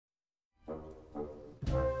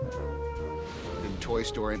In Toy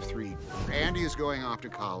Story 3, Andy is going off to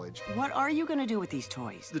college. What are you gonna do with these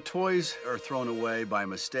toys? The toys are thrown away by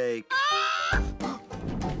mistake.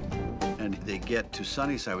 And they get to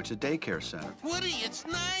Sunnyside, which is a daycare center. Woody, it's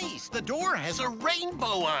nice. The door has a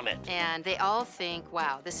rainbow on it. And they all think,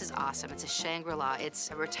 wow, this is awesome. It's a Shangri-La.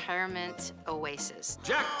 It's a retirement oasis.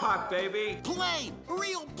 Jackpot, baby! Play!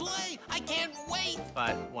 Real play! I can't wait!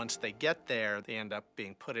 But once they get there, they end up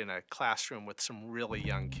being put in a classroom with some really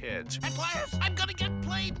young kids. At last, I'm gonna get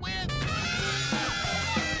played with!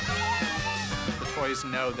 The toys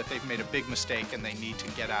know that they've made a big mistake and they need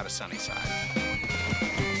to get out of Sunnyside.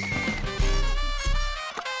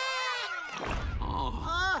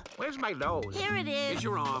 Where's my nose? Here it is. Here's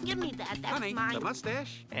your arm. Give me that. That's Honey, mine. the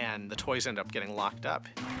mustache? And the toys end up getting locked up.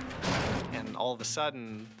 And all of a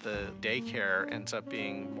sudden, the daycare ends up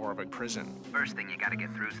being more of a prison. First thing you gotta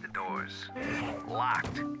get through is the doors.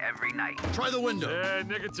 Locked every night. Try the window.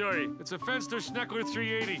 Negatory. It's a Fenster Schneckler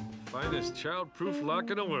 380. Finest child-proof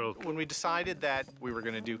lock in the world. When we decided that we were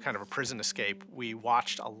going to do kind of a prison escape, we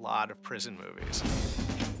watched a lot of prison movies.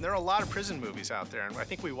 And there are a lot of prison movies out there, and I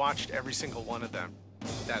think we watched every single one of them.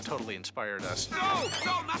 That totally inspired us. No,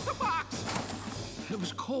 not the box! It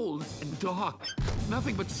was cold and dark.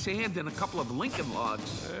 Nothing but sand and a couple of Lincoln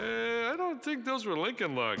logs. I don't think those were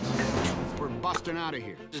Lincoln logs. We're busting out of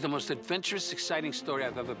here. This is the most adventurous, exciting story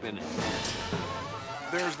I've ever been in.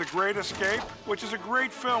 There's The Great Escape, which is a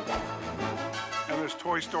great film. And there's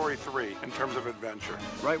Toy Story 3 in terms of adventure.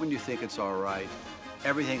 Right when you think it's all right,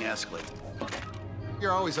 everything escalates.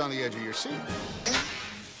 You're always on the edge of your seat.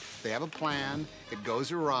 They have a plan, it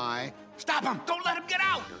goes awry. Stop him! Don't let him get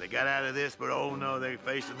out! They got out of this, but oh no, they're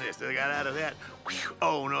facing this. They got out of that,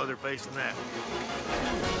 oh no, they're facing that.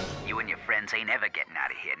 You and your friends ain't ever getting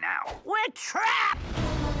out of here now. We're trapped!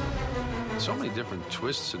 So many different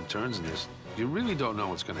twists and turns in this. You really don't know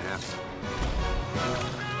what's going to happen.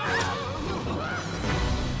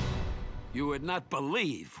 You would not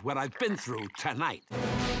believe what I've been through tonight.